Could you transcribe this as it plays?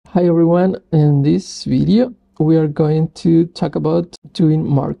Hi everyone, in this video we are going to talk about doing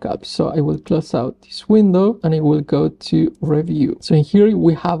markups. So I will close out this window and I will go to review. So in here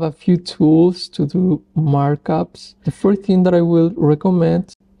we have a few tools to do markups. The first thing that I will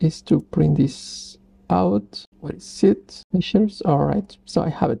recommend is to print this out. What is it? Measures. All right, so I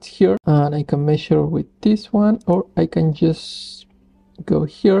have it here and I can measure with this one, or I can just go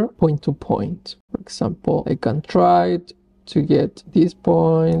here point to point. For example, I can try it to get this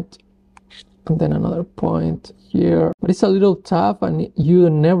point and then another point here, but it's a little tough and you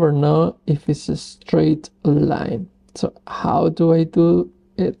never know if it's a straight line. So how do I do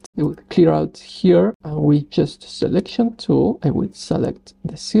it? I will clear out here and with just selection tool I will select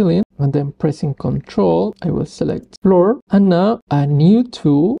the ceiling, and then pressing Control I will select floor, and now a new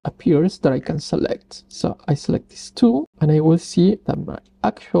tool appears that I can select. So I select this tool and I will see that my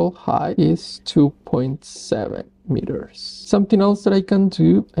actual height is 2.7 meters. Something else that I can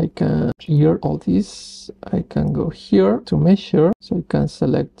do, I can clear all this. I can go here to measure, so I can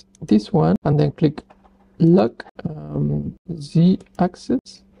select this one and then click lock Z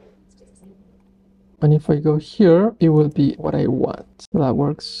axis, and if I go here it will be what I want. That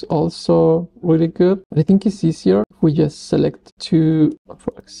works also really good. I think it's easier if we just select two,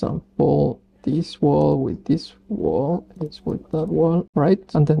 for example this wall with this wall, this with that wall, right?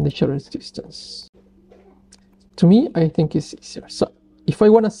 And then the shortest distance. To me, I think it's easier. So if I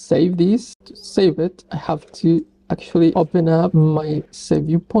want to save this, to save it, I have to actually open up my save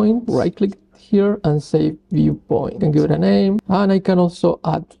viewpoint, right click here and save viewpoint. I can give it a name, and I can also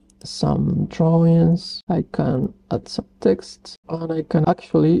add some drawings. I can add some text, and I can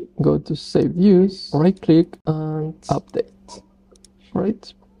actually go to save views, right click and update,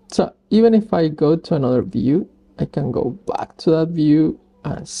 right? So even if I go to another view, I can go back to that view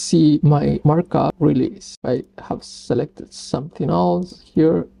and see my markup release. I have selected something else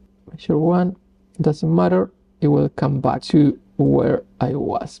here, measure one, it doesn't matter, it will come back to where I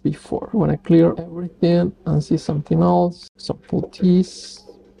was before. I want to clear everything and see something else. Example this,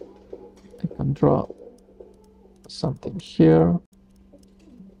 I can draw something here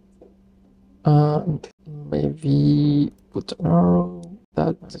and maybe put an arrow.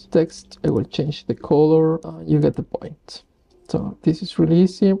 That text, I will change the color. You get the point. So this is really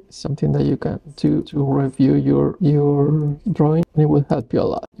easy. It's something that you can do to review your drawing, and it will help you a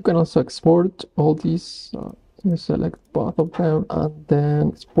lot. You can also export all these. You select both of them and then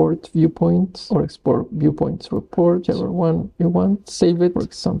export viewpoints or export viewpoints report, whichever one you want. Save it, for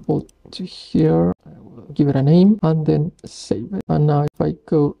example, to here. I will give it a name and then save it. And now if I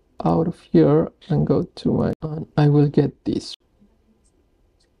go out of here and go to my, and I will get this.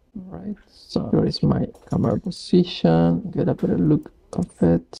 Right, so here is my camera position. Get a better look of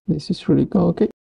it. This is really good. Okay,